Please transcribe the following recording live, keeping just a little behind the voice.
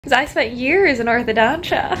because I spent years in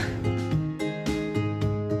orthodontia.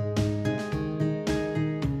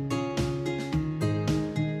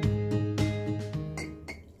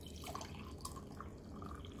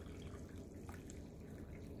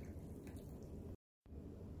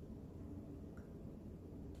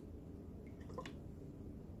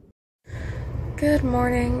 Good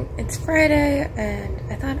morning, it's Friday,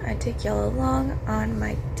 and I thought I'd take y'all along on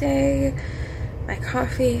my day. My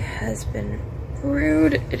coffee has been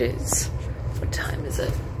brewed. It is, what time is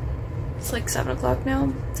it? It's like 7 o'clock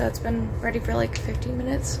now, so it's been ready for like 15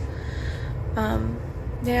 minutes.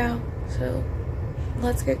 Yeah, so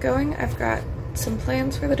let's get going. I've got some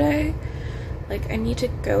plans for the day. Like, I need to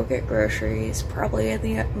go get groceries, probably in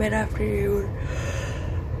the mid-afternoon.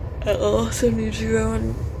 I also need to go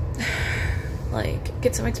and like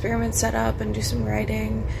get some experiments set up and do some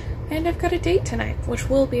writing, and I've got a date tonight, which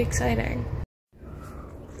will be exciting.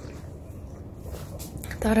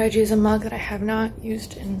 Thought I'd use a mug that I have not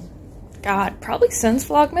used in, God, probably since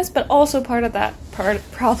Vlogmas, but also part of that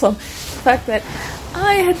problem, the fact that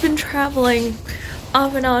I had been traveling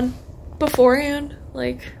off and on beforehand,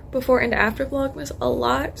 like before and after Vlogmas a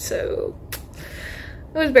lot, so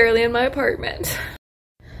I was barely in my apartment.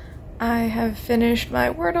 I have finished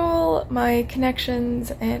my Wordle, my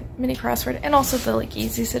connections, and mini crossword, and also the like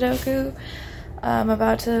easy Sudoku. I'm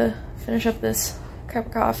about to finish up this cup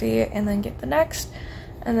of coffee and then get the next,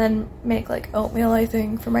 and then make like oatmeal, I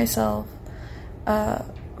think, for myself.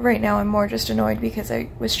 Right now I'm more just annoyed because I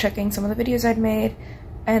was checking some of the videos I'd made,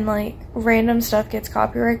 and like random stuff gets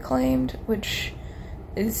copyright claimed, which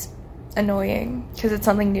is annoying because it's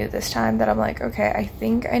something new this time that I'm like, okay, I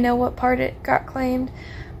think I know what part it got claimed.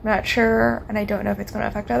 I'm not sure, and I don't know if it's going to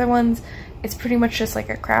affect other ones. It's pretty much just like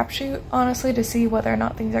a crapshoot, honestly, to see whether or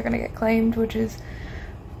not things are going to get claimed, which is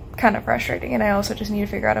kind of frustrating. And I also just need to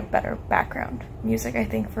figure out a better background music, I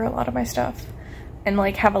think, for a lot of my stuff, and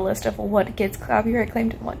like have a list of what gets copyright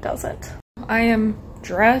claimed and what doesn't. I am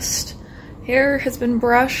dressed. Hair has been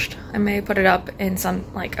brushed. I may put it up in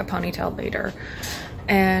some like a ponytail later,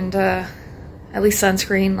 and at least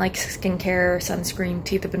sunscreen, like skincare, sunscreen,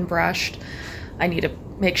 teeth have been brushed. I need to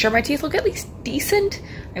make sure my teeth look at least decent.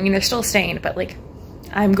 I mean, they're still stained, but like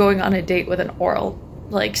I'm going on a date with an oral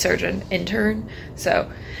like surgeon intern,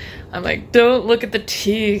 so I'm like, don't look at the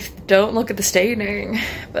teeth, don't look at the staining,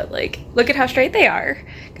 but like look at how straight they are,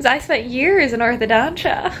 because I spent years in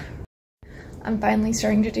orthodontia. I'm finally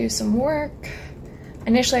starting to do some work.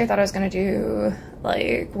 Initially I thought I was gonna do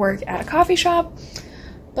like work at a coffee shop,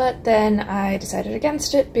 but then I decided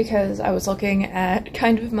against it because I was looking at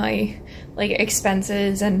kind of my like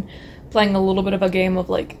expenses and playing a little bit of a game of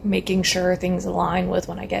like making sure things align with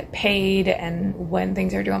when I get paid and when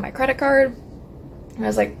things are due on my credit card. And I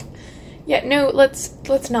was like, yeah, no,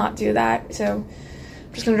 let's not do that. So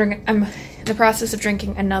I'm just gonna I'm in the process of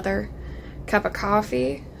drinking another cup of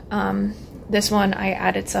coffee. This one I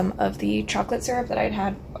added some of the chocolate syrup that I'd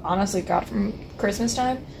had honestly got from Christmas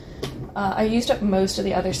time. I used up most of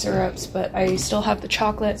the other syrups, but I still have the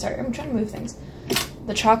chocolate. Sorry, I'm trying to move things.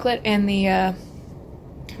 The chocolate and the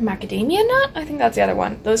macadamia nut, I think that's the other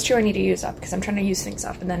one. Those two I need to use up because I'm trying to use things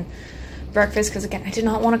up. And then breakfast, because again, I did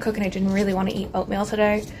not want to cook and I didn't really want to eat oatmeal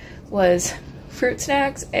today, was fruit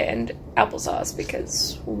snacks and applesauce,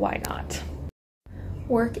 because why not?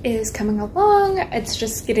 Work is coming along. It's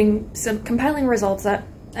just getting some compiling results that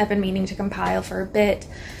I've been meaning to compile for a bit.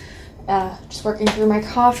 Just working through my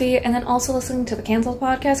coffee, and then also listening to the Canceled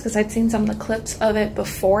podcast because I'd seen some of the clips of it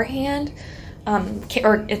beforehand.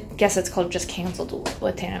 Or I guess it's called just Canceled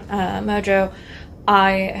with Tana Mojo.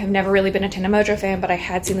 I have never really been a Tana Mojo fan, but I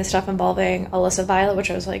had seen the stuff involving Alyssa Violet,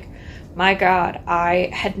 which I was like, my God, I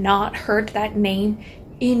had not heard that name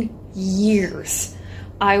in years.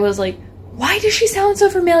 I was like, why does she sound so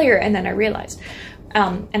familiar? And then I realized.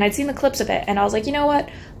 And I'd seen the clips of it, and I was like, you know what?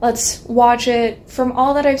 Let's watch it. From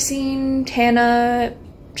all that I've seen, Tana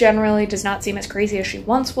generally does not seem as crazy as she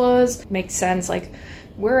once was. Makes sense. Like,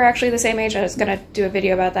 we're actually the same age. I was gonna do a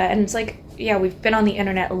video about that, and it's like, yeah, we've been on the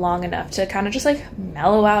internet long enough to kind of just like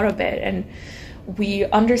mellow out a bit, and we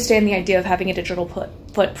understand the idea of having a digital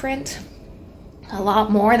footprint a lot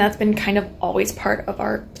more, and that's been kind of always part of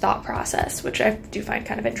our thought process, which I do find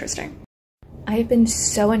kind of interesting. I've been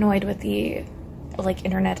so annoyed with the like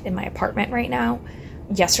internet in my apartment right now.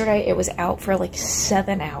 Yesterday it was out for like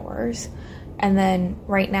 7 hours, and then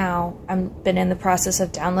right now I've been in the process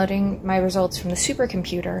of downloading my results from the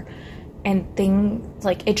supercomputer, and things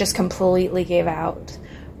like it just completely gave out,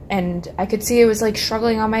 and I could see it was like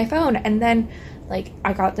struggling on my phone, and then like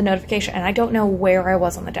I got the notification and I don't know where I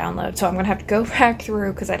was on the download, so I'm gonna have to go back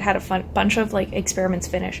through because I'd had a bunch of like experiments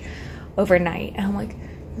finish overnight, and I'm like,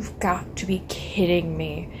 You've got to be kidding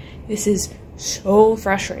me. This is so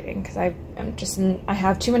frustrating because I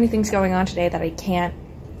have too many things going on today that I can't,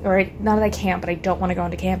 or not that I can't, but I don't want to go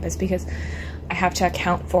onto campus because I have to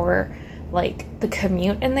account for like the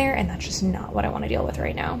commute in there, and that's just not what I want to deal with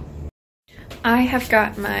right now. I have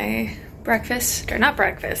got my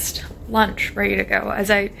lunch ready to go.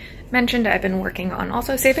 As I mentioned, I've been working on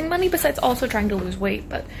also saving money besides also trying to lose weight,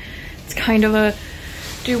 but it's kind of a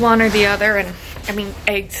do one or the other. And I mean,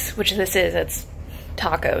 eggs, which this is, it's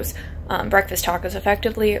tacos. Breakfast tacos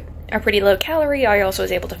effectively are pretty low calorie. I also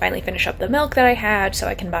was able to finally finish up the milk that I had so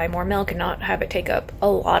I can buy more milk and not have it take up a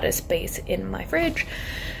lot of space in my fridge.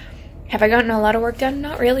 Have I gotten a lot of work done?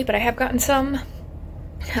 Not really, but I have gotten some.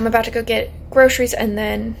 I'm about to go get groceries and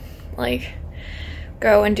then like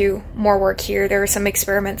go and do more work here. There are some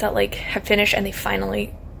experiments that like have finished and they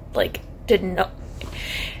finally like didn't know.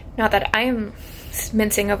 Not that I am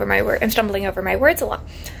mincing over my word, I'm stumbling over my words a lot,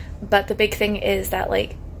 but the big thing is that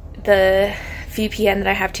like the VPN that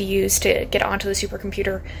I have to use to get onto the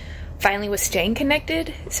supercomputer finally was staying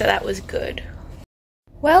connected, so that was good.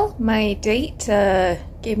 Well, my date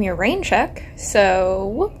gave me a rain check, so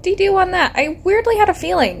whoop-de-doo on that. I weirdly had a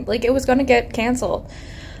feeling like it was gonna get canceled.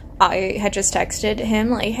 I had just texted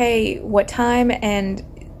him like, hey, what time? And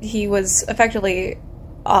he was effectively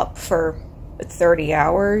up for 30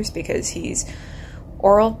 hours because he's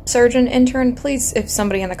oral surgeon intern. Please, if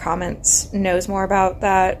somebody in the comments knows more about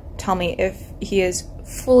that, tell me if he is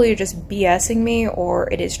fully just BSing me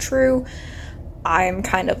or it is true. I'm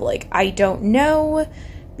kind of like, I don't know,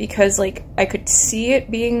 because like I could see it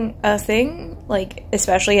being a thing, like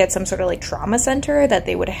especially at some sort of like trauma center that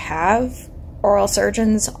they would have oral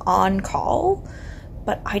surgeons on call,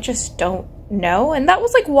 but I just don't know. And that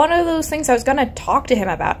was like one of those things I was gonna talk to him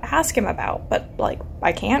about, ask him about, but like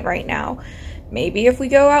I can't right now. Maybe if we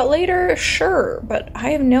go out later, sure, but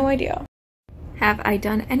I have no idea. Have I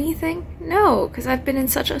done anything? No, because I've been in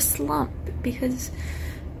such a slump because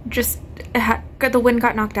just the wind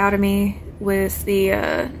got knocked out of me with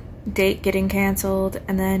the date getting canceled,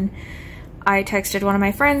 and then I texted one of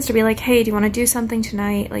my friends to be like, hey, do you want to do something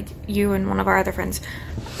tonight? Like, you and one of our other friends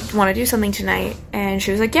want to do something tonight? And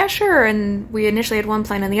she was like, yeah, sure. And we initially had one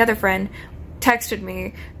plan, and the other friend texted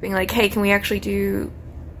me being like, hey, can we actually do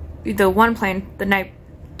the one plan the night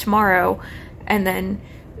tomorrow and then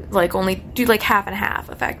like only do like half and half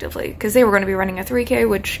effectively, because they were going to be running a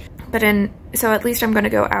 3K, so at least I'm going to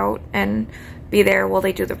go out and be there while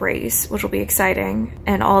they do the race, which will be exciting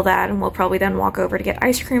and all that, and we'll probably then walk over to get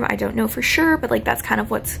ice cream. I don't know for sure, but like that's kind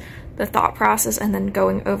of what's the thought process. And then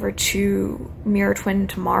going over to Mirror Twin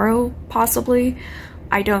tomorrow, possibly.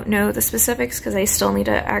 I don't know the specifics because I still need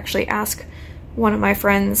to actually ask one of my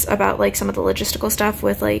friends about like some of the logistical stuff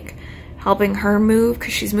with like helping her move,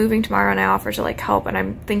 because she's moving tomorrow and I offered to like help, and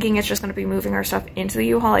I'm thinking it's just going to be moving our stuff into the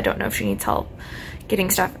U-Haul. I don't know if she needs help getting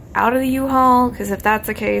stuff out of the U-Haul, because if that's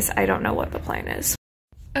the case, I don't know what the plan is.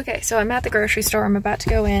 Okay, so I'm at the grocery store. I'm about to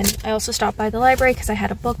go in. I also stopped by the library because I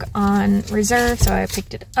had a book on reserve, so I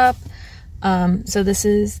picked it up. So this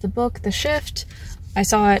is the book, The Shift. I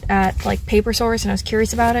saw it at like Paper Source and I was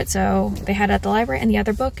curious about it, so they had it at the library. And the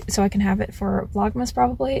other book, so I can have it for Vlogmas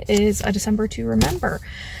probably, is A December to Remember.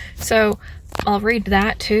 So I'll read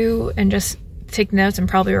that too and just take notes and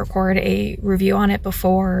probably record a review on it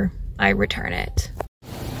before I return it.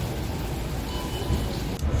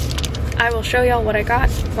 I will show y'all what I got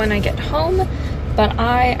when I get home, but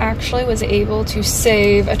I actually was able to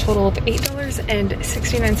save a total of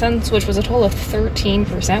 $8.69, which was a total of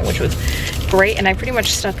 13%, which was great. And I pretty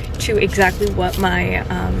much stuck to exactly what my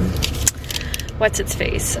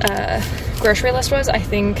grocery list was. I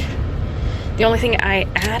think the only thing I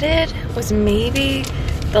added was maybe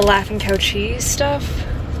the Laughing Cow cheese stuff,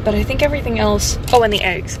 but I think everything else, oh, and the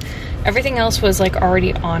eggs. Everything else was like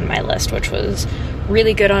already on my list, which was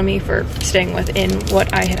really good on me for staying within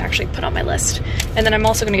what I had actually put on my list. And then I'm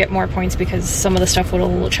also going to get more points because some of the stuff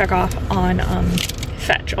will check off on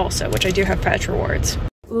Fetch also, which I do have Fetch rewards.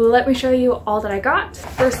 Let me show you all that I got.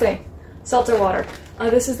 First thing, seltzer water.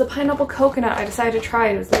 This is the pineapple coconut. I decided to try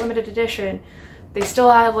it. It was the limited edition. They still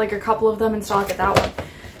have like a couple of them in stock at that one.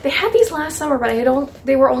 They had these last summer, but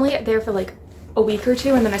they were only there for like a week or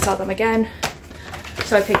two, and then I saw them again.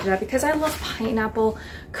 So I picked it up because I love pineapple.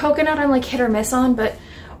 Coconut I'm like hit or miss on, but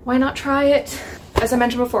why not try it? As I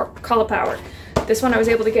mentioned before, cauliflower. This one I was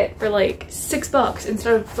able to get for like $6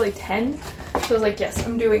 instead of like 10. So I was like, yes,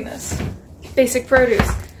 I'm doing this. Basic produce.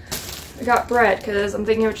 I got bread because I'm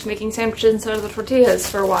thinking of just making sandwiches instead of the tortillas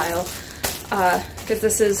for a while. Because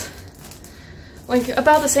this is like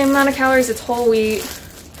about the same amount of calories. It's whole wheat,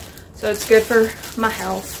 so it's good for my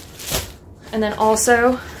health. And then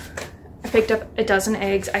also I picked up a dozen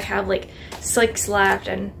eggs. I have like 6 left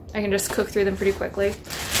and I can just cook through them pretty quickly.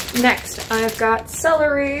 Next, I've got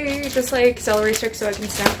celery, just like celery sticks so I can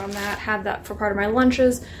snack on that, have that for part of my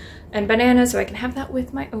lunches, and bananas so I can have that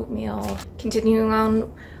with my oatmeal. Continuing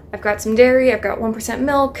on, I've got some dairy, I've got 1%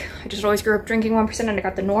 milk. I just always grew up drinking 1% and I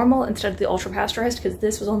got the normal instead of the ultra pasteurized because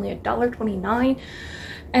this was only $1.29.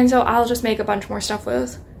 And so I'll just make a bunch more stuff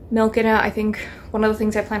with milk in it. I think one of the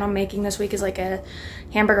things I plan on making this week is like a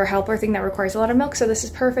hamburger helper thing that requires a lot of milk, so this is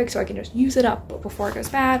perfect so I can just use it up before it goes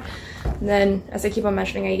bad. And then, as I keep on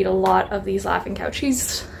mentioning, I eat a lot of these Laughing Cow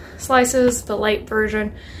cheese slices, the light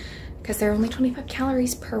version, because they're only 25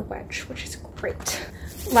 calories per wedge, which is great.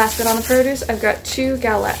 Last bit on the produce, I've got 2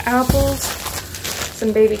 Galette apples,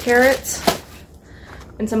 some baby carrots,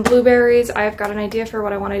 and some blueberries. I've got an idea for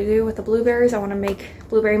what I want to do with the blueberries. I want to make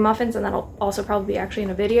blueberry muffins, and that'll also probably be actually in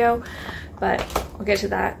a video, but I'll get to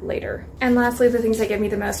that later. And lastly, the things that get me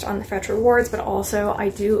the most on the Fetch rewards, but also I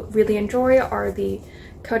do really enjoy, are the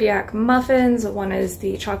Kodiak muffins. One is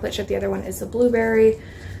the chocolate chip, the other one is the blueberry.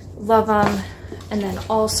 Love them. And then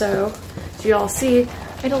also, as you all see,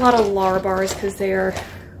 I ate a lot of Lar bars because they're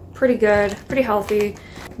pretty good, pretty healthy,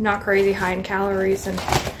 not crazy high in calories, and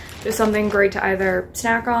just something great to either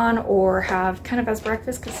snack on or have kind of as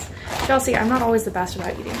breakfast, because y'all see I'm not always the best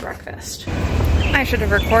about eating breakfast. I should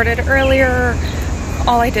have recorded earlier.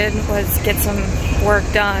 All I did was get some work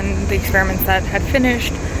done, the experiments that had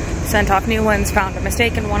finished, sent off new ones, found a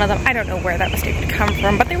mistake in one of them. I don't know where that mistake had come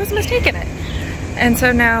from, but there was a mistake in it. And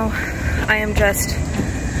so now I am just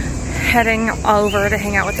heading over to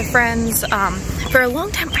hang out with the friends. For a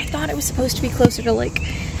long time I thought it was supposed to be closer to like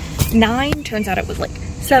 9, turns out it was like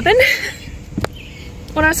 7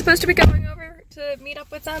 when I was supposed to be going over to meet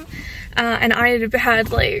up with them. And I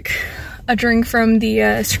had like a drink from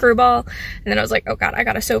the Screwball, and then I was like, oh god, I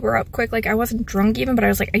gotta sober up quick. Like, I wasn't drunk even, but I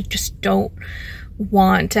was like, I just don't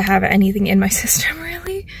want to have anything in my system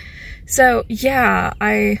really. So yeah,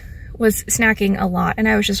 I was snacking a lot, and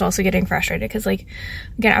I was just also getting frustrated because, like,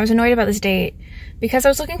 again, I was annoyed about this date because I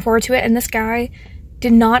was looking forward to it, and this guy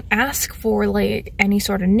did not ask for like any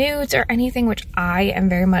sort of nudes or anything, which I am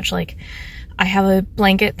very much like, I have a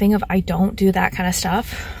blanket thing of I don't do that kind of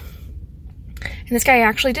stuff. And this guy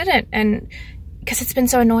actually didn't, and because it's been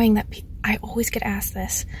so annoying that I always get asked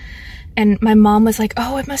this. And my mom was like,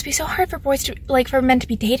 oh, it must be so hard for boys to, like, for men to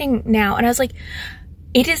be dating now. And I was like,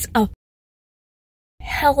 it is a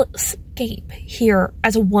hellscape here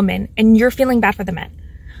as a woman, and you're feeling bad for the men.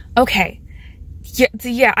 Okay.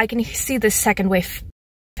 Yeah, I can see the second wave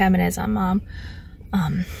feminism.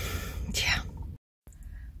 Yeah.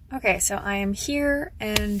 Okay, so I am here,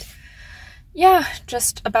 and yeah,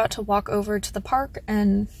 just about to walk over to the park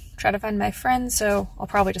and try to find my friends, so I'll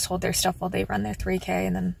probably just hold their stuff while they run their 3K,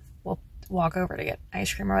 and then we'll walk over to get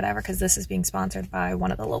ice cream or whatever, because this is being sponsored by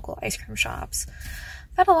one of the local ice cream shops.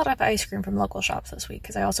 I've had a lot of ice cream from local shops this week,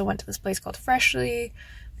 because I also went to this place called Freshly,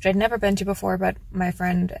 which I'd never been to before, but my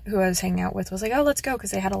friend who I was hanging out with was like, oh, let's go,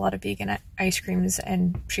 because they had a lot of vegan ice creams,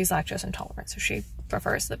 and she's lactose intolerant, so she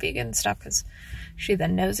prefers the vegan stuff because she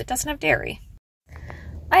then knows it doesn't have dairy.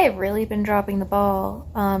 I have really been dropping the ball.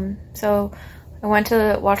 So I went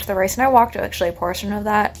to watch the race, and I walked actually a portion of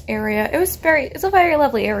that area. It's a very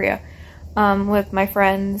lovely area with my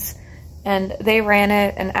friends, and they ran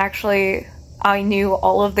it, and actually I knew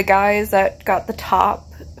all of the guys that got the top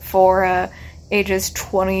for ages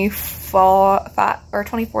 24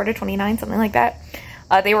 to 29, something like that.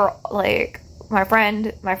 They were like my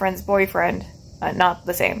friend's boyfriend, not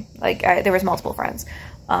the same. Like, there was multiple friends.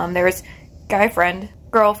 There was guy friend,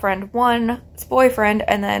 girlfriend, one's boyfriend,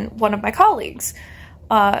 and then one of my colleagues.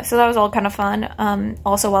 So that was all kind of fun.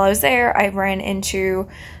 Also, while I was there, I ran into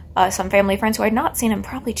some family friends who I'd not seen in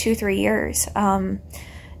probably 2-3 years.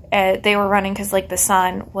 They were running because, like, the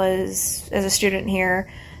son was as a student here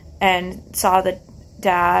and saw the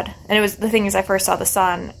dad. And it was, the thing is, I first saw the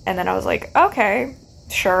son, and then I was like, okay,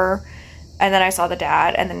 sure. And then I saw the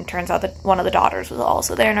dad, and then it turns out that one of the daughters was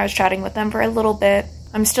also there, and I was chatting with them for a little bit.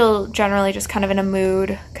 I'm still generally just kind of in a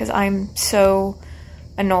mood because I'm so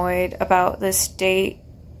annoyed about this date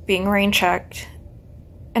being rain checked.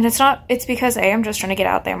 And it's because A, I'm just trying to get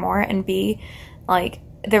out there more, and B, like,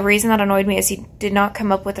 the reason that annoyed me is he did not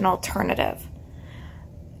come up with an alternative.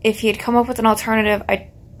 If he had come up with an alternative,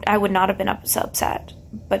 I would not have been upset,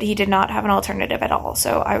 but he did not have an alternative at all,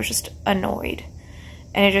 so I was just annoyed.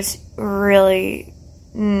 And it just really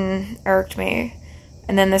irked me.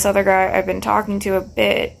 And then this other guy I've been talking to a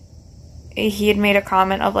bit, he had made a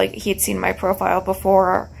comment of, like, he had seen my profile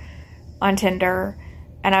before on Tinder,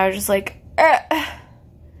 and I was just like,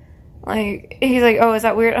 Like, he's like, oh, is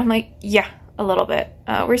that weird? I'm like, yeah, a little bit.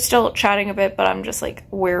 We're still chatting a bit, but I'm just like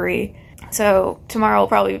weary. So tomorrow will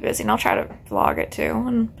probably be busy, and I'll try to vlog it too,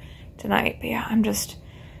 and tonight. But yeah,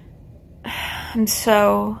 I'm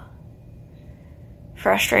so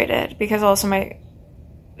frustrated because also my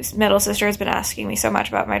middle sister has been asking me so much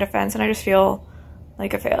about my defense, and I just feel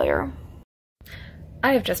like a failure.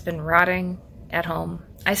 I have just been rotting at home.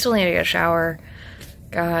 I still need to get a shower.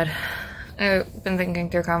 God, I've been thinking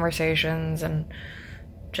through conversations and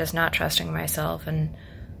just not trusting myself, and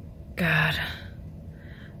God,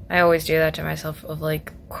 I always do that to myself of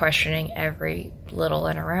like questioning every little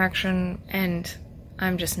interaction, and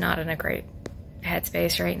I'm just not in a great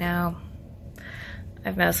headspace right now.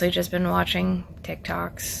 I've mostly just been watching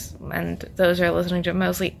TikToks, and those are listening to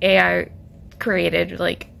mostly AI created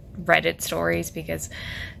like Reddit stories, because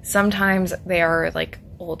sometimes they are like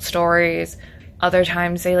old stories, other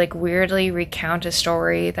times they like weirdly recount a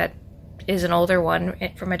story that is an older one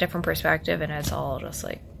from a different perspective, and it's all just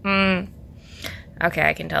like, okay,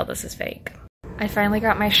 I can tell this is fake. I finally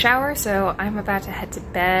got my shower, so I'm about to head to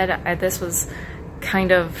bed. This was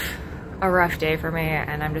kind of a rough day for me,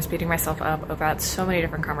 and I'm just beating myself up about so many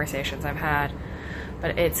different conversations I've had,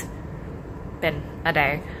 but it's been a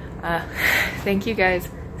day. Thank you guys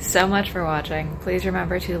so much for watching. Please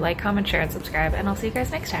remember to like, comment, share, and subscribe, and I'll see you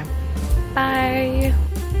guys next time. Bye!